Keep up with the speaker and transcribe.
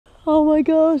Oh my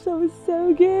gosh, that was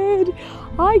so good.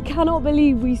 I cannot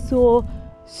believe we saw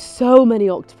so many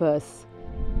octopus.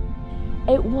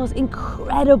 It was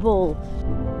incredible.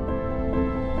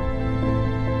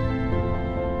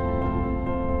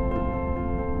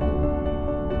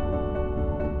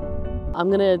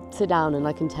 I'm gonna sit down and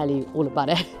I can tell you all about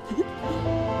it.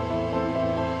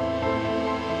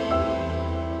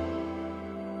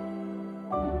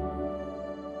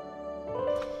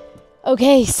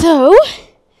 Okay, so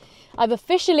I've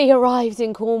officially arrived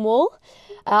in Cornwall.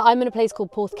 I'm in a place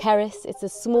called Porthcerris. It's a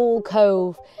small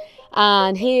cove,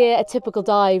 and here a typical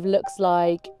dive looks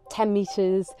like 10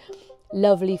 metres.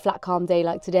 Lovely flat calm day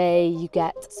like today. You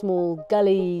get small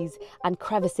gullies and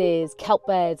crevices, kelp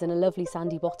beds and a lovely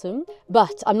sandy bottom.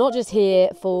 But I'm not just here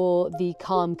for the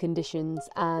calm conditions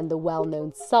and the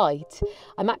well-known sight.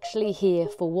 I'm actually here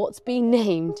for what's being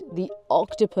named the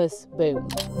octopus boom.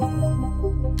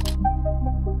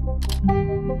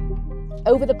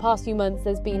 Over the past few months,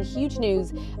 there's been huge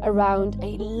news around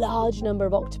a large number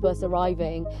of octopus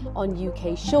arriving on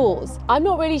UK shores. I'm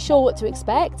not really sure what to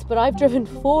expect, but I've driven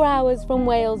 4 hours from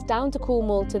Wales down to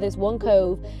Cornwall to this one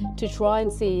cove to try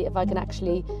and see if I can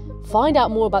actually find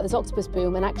out more about this octopus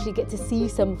boom and actually get to see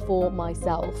some for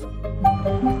myself.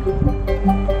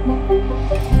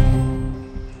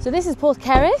 So this is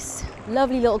Porthcerris,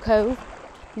 lovely little cove.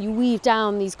 You weave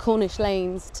down these Cornish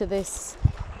lanes to this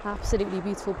absolutely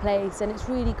beautiful place, and it's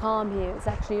really calm here. It's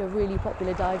actually a really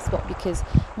popular dive spot because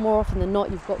more often than not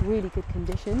you've got really good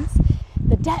conditions.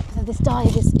 The depth of this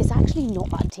dive is actually not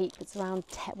that deep. It's around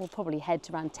 10, we'll probably head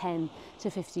to around 10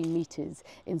 to 15 metres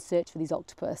in search for these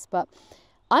octopus, but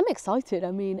I'm excited.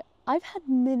 I mean, I've had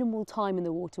minimal time in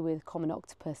the water with common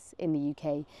octopus in the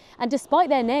UK, and despite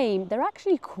their name, they're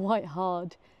actually quite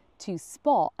hard to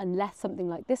spot unless something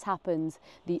like this happens,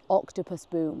 the octopus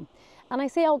boom. And I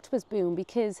say octopus boom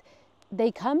because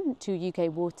they come to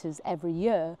UK waters every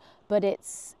year, but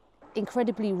it's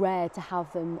incredibly rare to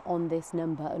have them on this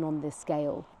number and on this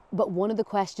scale. But one of the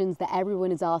questions that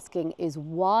everyone is asking is,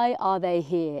 why are they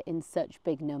here in such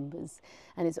big numbers?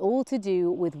 And it's all to do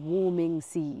with warming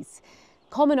seas.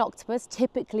 Common octopus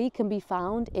typically can be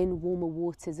found in warmer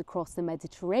waters across the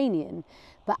Mediterranean,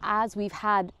 but as we've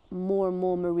had more and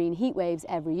more marine heat waves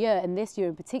every year, and this year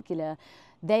in particular,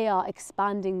 they are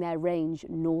expanding their range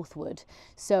northward.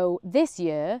 So this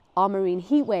year, our marine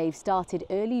heat wave started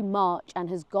early March and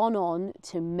has gone on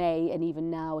to May and even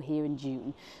now here in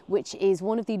June, which is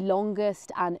one of the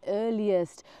longest and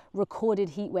earliest recorded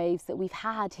heat waves that we've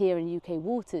had here in UK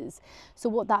waters. So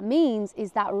what that means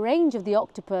is that range of the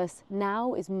octopus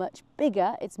now is much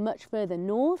bigger, it's much further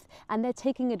north, and they're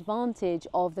taking advantage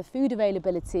of the food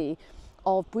availability,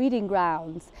 of breeding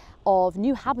grounds, of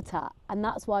new habitat, and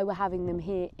that's why we're having them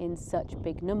here in such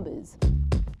big numbers.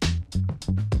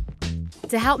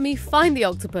 To help me find the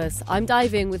octopus, I'm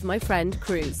diving with my friend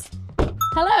Cruz.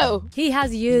 Hello! He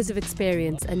has years of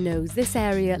experience and knows this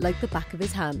area like the back of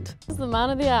his hand. This is the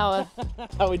man of the hour.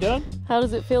 How we doing? How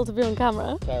does it feel to be on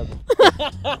camera? Terrible.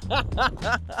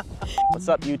 What's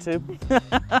up, YouTube?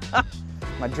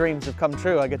 My dreams have come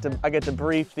true. I get to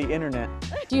brief the internet.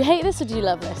 Do you hate this or do you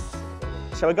love this?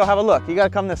 Shall we go have a look? You gotta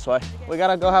come this way. We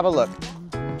gotta go have a look.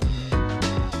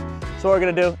 So what we're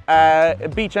gonna do,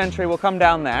 beach entry will come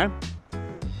down there.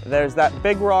 There's that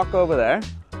big rock over there.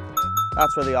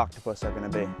 That's where the octopus are gonna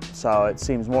be. So it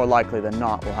seems more likely than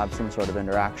not we'll have some sort of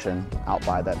interaction out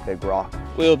by that big rock.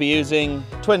 We'll be using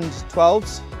twin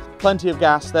 12s, plenty of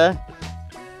gas there.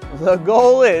 The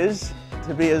goal is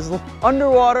to be as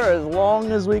underwater as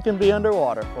long as we can be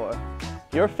underwater for.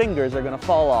 Your fingers are gonna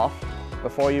fall off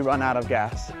before you run out of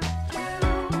gas.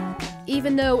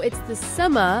 Even though it's the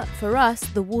summer, for us,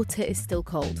 the water is still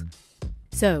cold.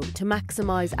 So, to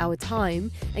maximise our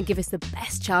time and give us the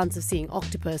best chance of seeing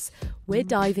octopus, we're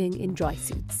diving in dry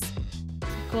suits.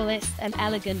 We call this an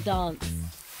elegant dance.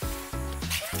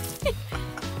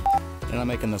 You're not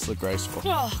making this look graceful.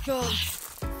 Oh, God.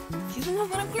 You don't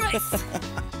have what grace.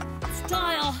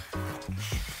 Style.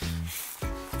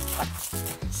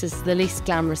 This is the least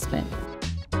glamorous bit.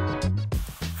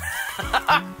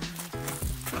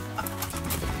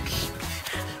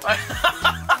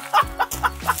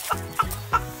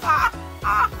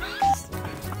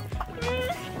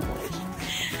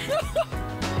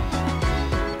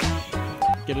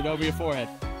 Get it over your forehead.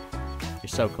 You're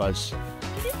so close.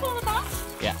 Did you fall back?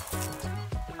 Yeah.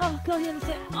 Oh, God, the other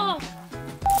side. Oh!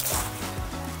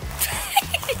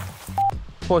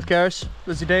 Porthcerris,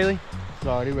 Lizzie Daly. It's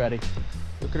already ready.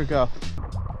 Look at her go.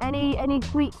 Any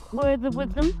sweet words of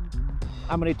wisdom?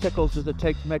 How many tickles does it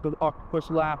take to make an octopus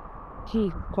laugh?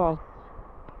 Gee, Paul.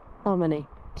 How many?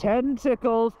 10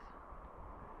 tickles.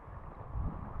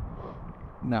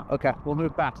 No. Okay, we'll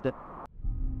move past it.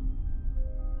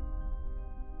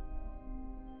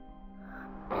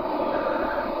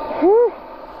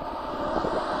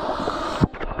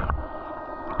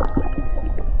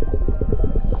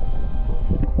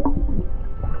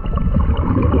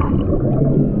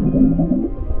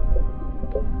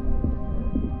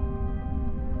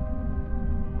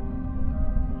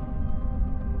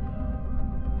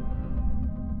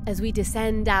 As we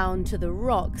descend down to the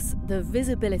rocks, the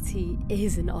visibility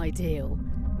isn't ideal.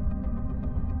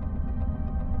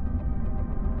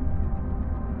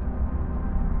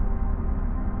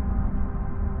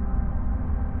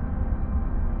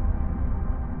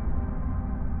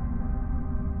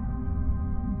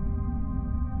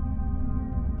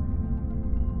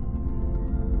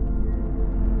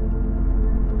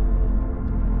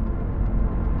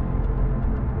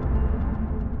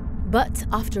 But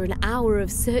after an hour of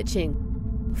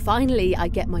searching, finally I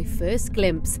get my first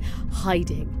glimpse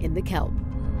hiding in the kelp.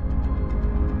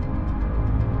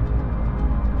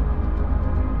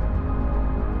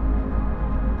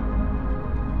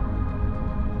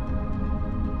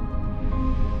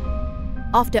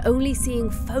 After only seeing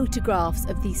photographs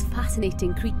of these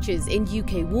fascinating creatures in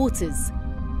UK waters,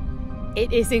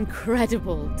 it is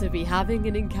incredible to be having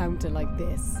an encounter like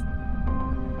this.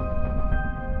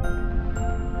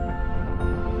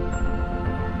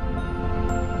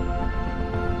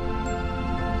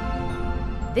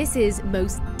 This is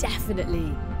most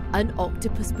definitely an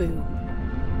octopus boom.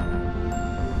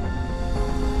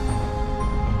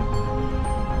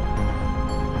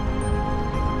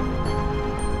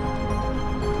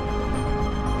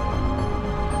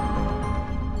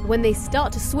 When they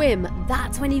start to swim,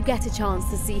 that's when you get a chance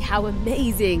to see how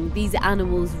amazing these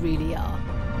animals really are.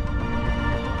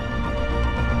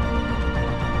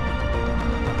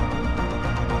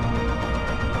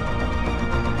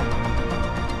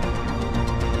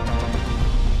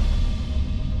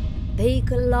 They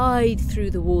glide through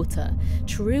the water,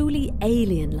 truly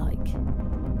alien-like,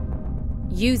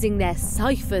 using their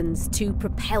siphons to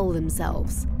propel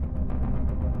themselves.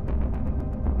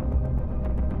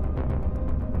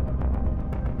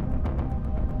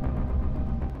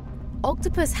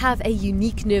 Octopus have a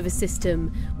unique nervous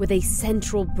system with a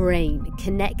central brain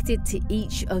connected to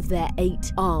each of their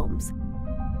 8 arms,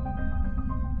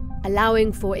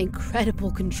 allowing for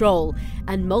incredible control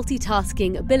and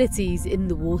multitasking abilities in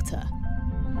the water.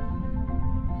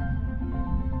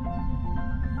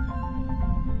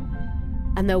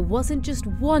 And there wasn't just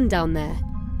one down there.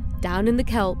 Down in the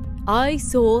kelp, I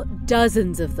saw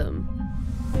dozens of them.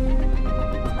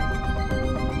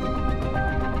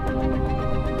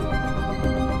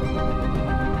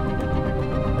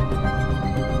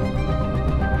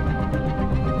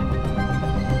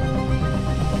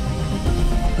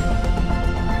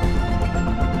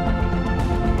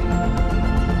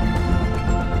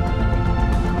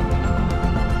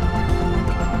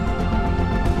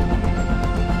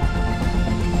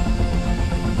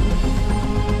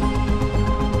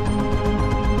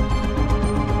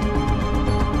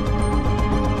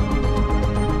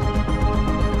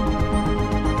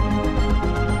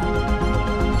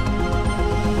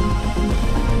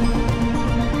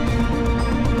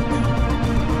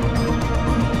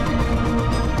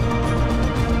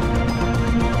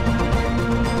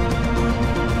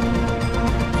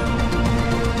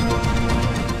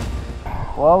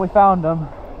 Well, we found them.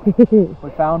 We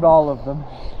found all of them.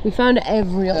 We found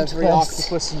every octopus. Every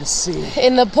octopus in the sea.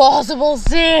 In the possible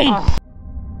sea! Ah.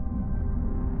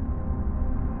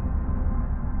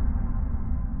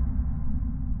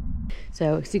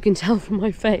 So, as you can tell from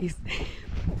my face,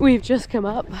 we've just come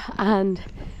up and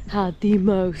had the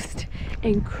most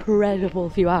incredible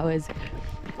few hours.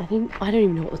 I don't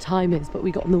even know what the time is, but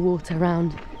we got in the water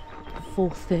around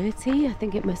 4:30. I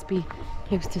think it must be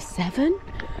close to 7.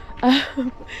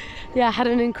 Yeah, had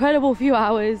an incredible few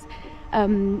hours.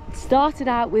 Started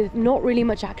out with not really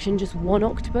much action, just one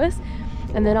octopus,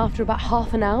 and then after about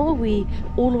half an hour we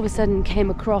all of a sudden came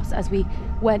across, as we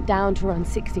went down to around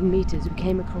 16 meters, we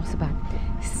came across about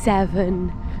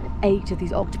 7, 8 of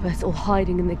these octopus all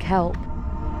hiding in the kelp.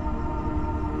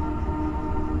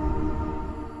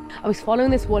 I was following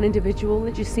this one individual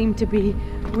that just seemed to be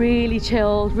really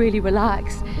chilled, really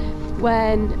relaxed,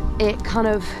 when it kind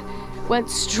of went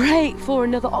straight for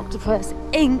another octopus,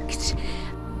 inked,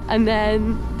 and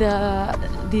then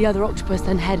the other octopus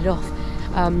then headed off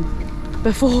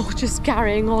before just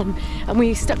carrying on. And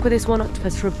we stuck with this one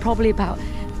octopus for probably about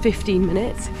 15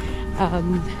 minutes.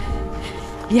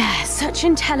 Yeah, such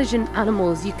intelligent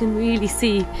animals. You can really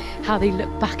see how they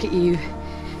look back at you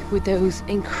with those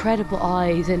incredible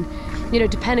eyes, and you know,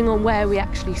 depending on where we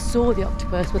actually saw the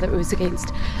octopus, whether it was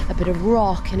against a bit of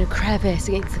rock in a crevice,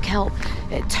 against the kelp,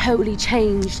 it totally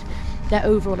changed their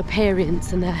overall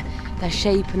appearance and their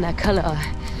shape and their colour,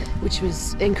 which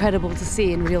was incredible to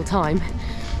see in real time.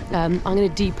 I'm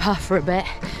going to depuff for a bit.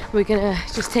 We're going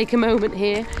to just take a moment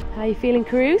here. How are you feeling,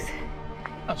 Cruz?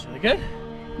 That's really good.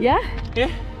 Yeah?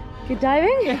 Yeah. Good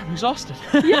diving? Yeah, I'm exhausted.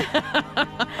 Yeah.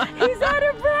 He's out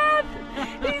of breath!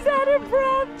 He's out of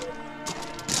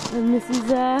breath! And this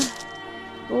is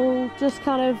all just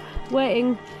kind of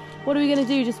waiting. What are we going to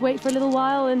do? Just wait for a little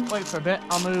while and... Wait for a bit.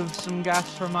 I'll move some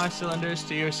gas from my cylinders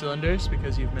to your cylinders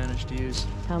because you've managed to use...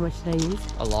 How much did I use?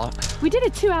 A lot. We did a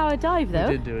 2-hour dive though.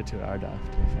 We did do a 2-hour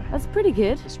dive, to be fair. That's pretty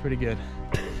good. It's pretty good.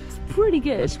 It's pretty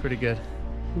good. It's pretty good.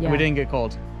 Yeah. We didn't get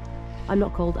cold. I'm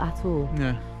not cold at all.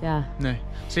 No. Yeah. No.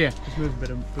 So yeah, just move a bit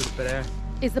of air.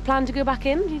 Is the plan to go back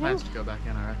in, do you think? Plans to go back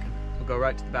in, I reckon. We'll go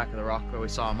right to the back of the rock where we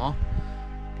saw them all.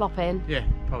 Plop in. Yeah,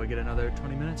 probably get another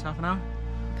 20 minutes, half an hour.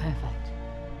 Perfect.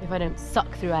 If I don't suck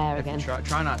through air again.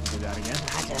 Try not to do that again.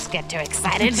 I just get too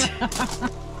excited.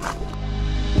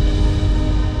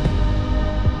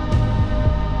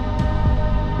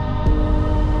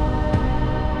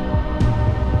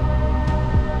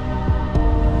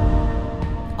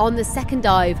 On the second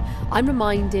dive, I'm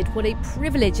reminded what a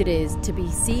privilege it is to be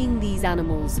seeing these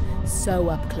animals so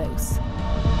up close.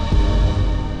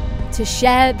 To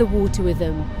share the water with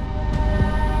them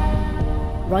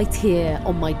right here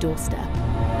on my doorstep.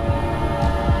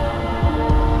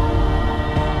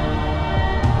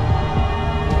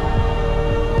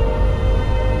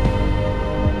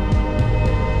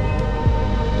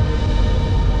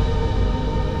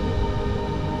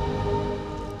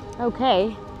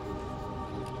 Okay.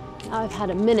 I've had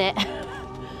a minute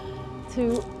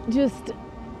to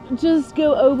just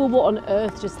go over what on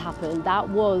earth just happened. That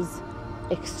was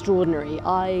extraordinary.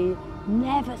 I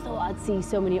never thought I'd see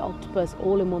so many octopus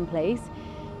all in one place.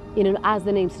 You know, as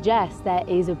the name suggests, there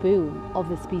is a boom of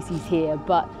the species here,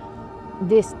 but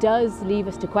this does leave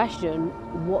us to question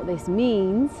what this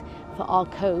means for our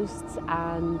coasts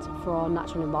and for our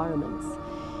natural environments.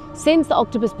 Since the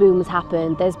octopus boom has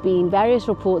happened, there's been various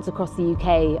reports across the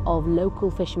UK of local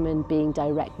fishermen being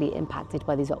directly impacted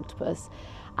by these octopus.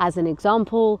 As an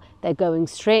example, they're going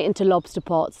straight into lobster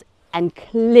pots and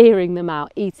clearing them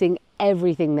out, eating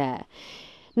everything there.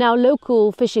 Now,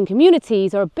 local fishing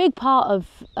communities are a big part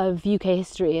of UK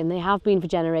history, and they have been for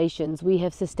generations. We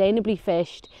have sustainably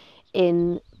fished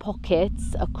in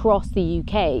pockets across the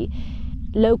UK.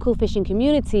 Local fishing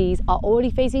communities are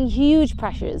already facing huge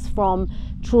pressures from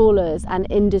trawlers and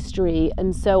industry,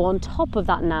 and so on top of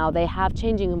that now they have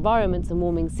changing environments and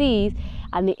warming seas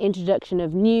and the introduction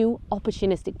of new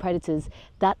opportunistic predators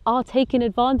that are taking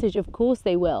advantage. Of course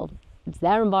they will. It's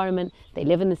their environment, they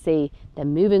live in the sea, they're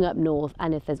moving up north,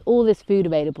 and if there's all this food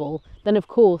available, then of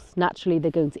course naturally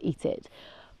they're going to eat it.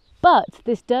 But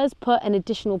this does put an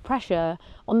additional pressure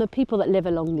on the people that live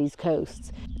along these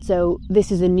coasts. So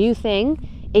this is a new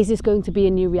thing. Is this going to be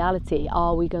a new reality?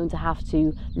 Are we going to have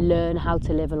to learn how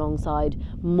to live alongside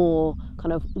more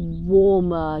kind of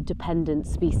warmer dependent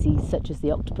species such as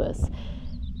the octopus?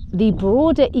 The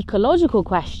broader ecological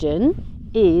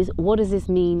question is, what does this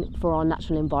mean for our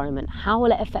natural environment? How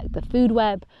will it affect the food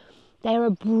web? They're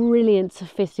a brilliant,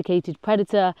 sophisticated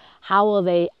predator. How will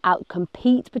they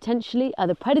outcompete potentially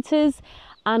other predators?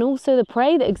 And also the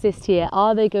prey that exists here,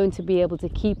 are they going to be able to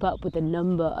keep up with the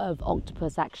number of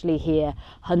octopus actually here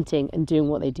hunting and doing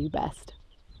what they do best?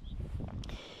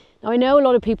 Now, I know a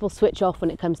lot of people switch off when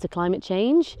it comes to climate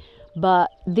change, but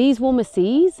these warmer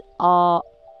seas are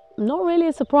not really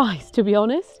a surprise, to be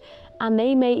honest. And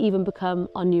they may even become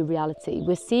our new reality.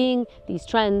 We're seeing these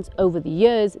trends over the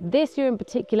years. This year in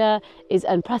particular is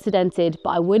unprecedented, but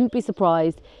I wouldn't be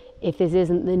surprised if this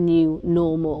isn't the new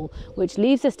normal, which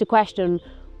leaves us to question,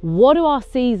 what do our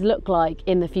seas look like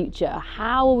in the future?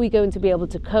 How are we going to be able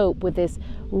to cope with this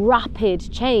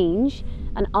rapid change?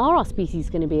 And are our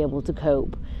species going to be able to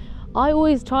cope? I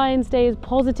always try and stay as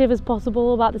positive as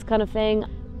possible about this kind of thing,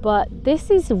 but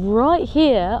this is right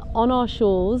here on our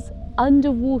shores,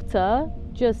 underwater,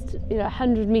 just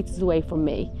 100 meters away from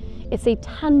me. It's a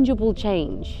tangible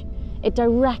change. It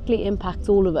directly impacts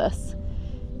all of us.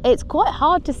 It's quite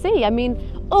hard to see. I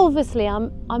mean, obviously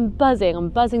I'm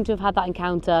buzzing to have had that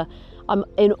encounter. I'm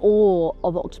in awe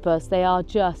of octopus. They are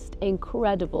just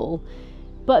incredible.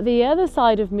 But the other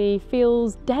side of me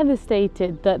feels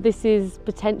devastated that this is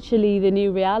potentially the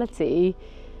new reality.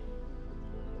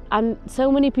 And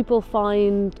so many people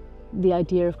find the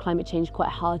idea of climate change quite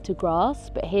hard to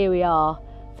grasp, but here we are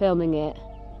filming it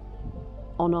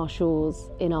on our shores,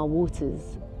 in our waters.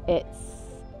 It's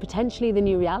potentially the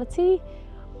new reality.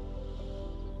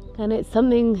 And it's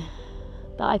something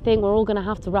that I think we're all going to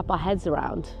have to wrap our heads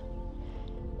around.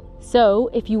 So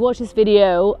if you watch this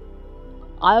video,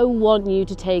 I want you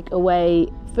to take away,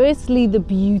 firstly, the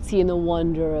beauty and the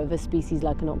wonder of a species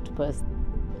like an octopus,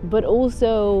 but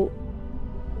also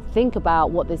think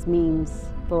about what this means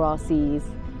for our seas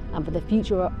and for the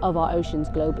future of our oceans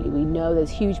globally. We know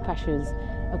there's huge pressures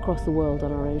across the world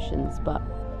on our oceans, but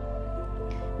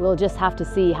we'll just have to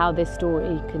see how this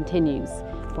story continues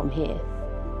from here.